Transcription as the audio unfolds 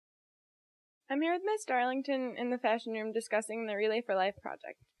I'm here with Miss Darlington in the fashion room discussing the Relay for Life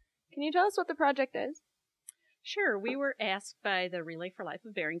project. Can you tell us what the project is? Sure, we were asked by the Relay for Life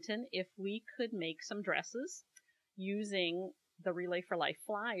of Barrington if we could make some dresses using the Relay for Life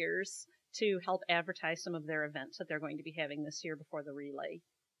flyers to help advertise some of their events that they're going to be having this year before the relay.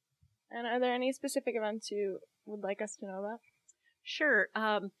 And are there any specific events you would like us to know about? Sure.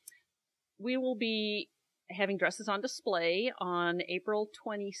 We will be having dresses on display on April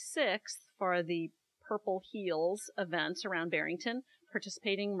 26th for the Purple Heels events around Barrington.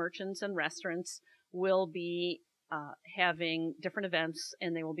 Participating merchants and restaurants will be having different events,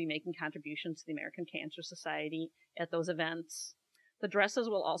 and they will be making contributions to the American Cancer Society at those events. The dresses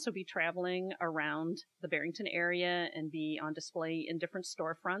will also be traveling around the Barrington area and be on display in different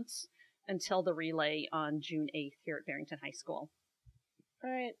storefronts until the relay on June 8th here at Barrington High School. All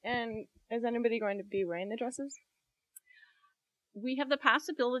right, and is anybody going to be wearing the dresses? We have the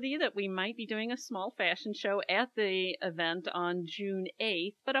possibility that we might be doing a small fashion show at the event on June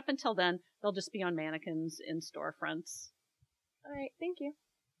 8th, but up until then, they'll just be on mannequins in storefronts. All right, thank you.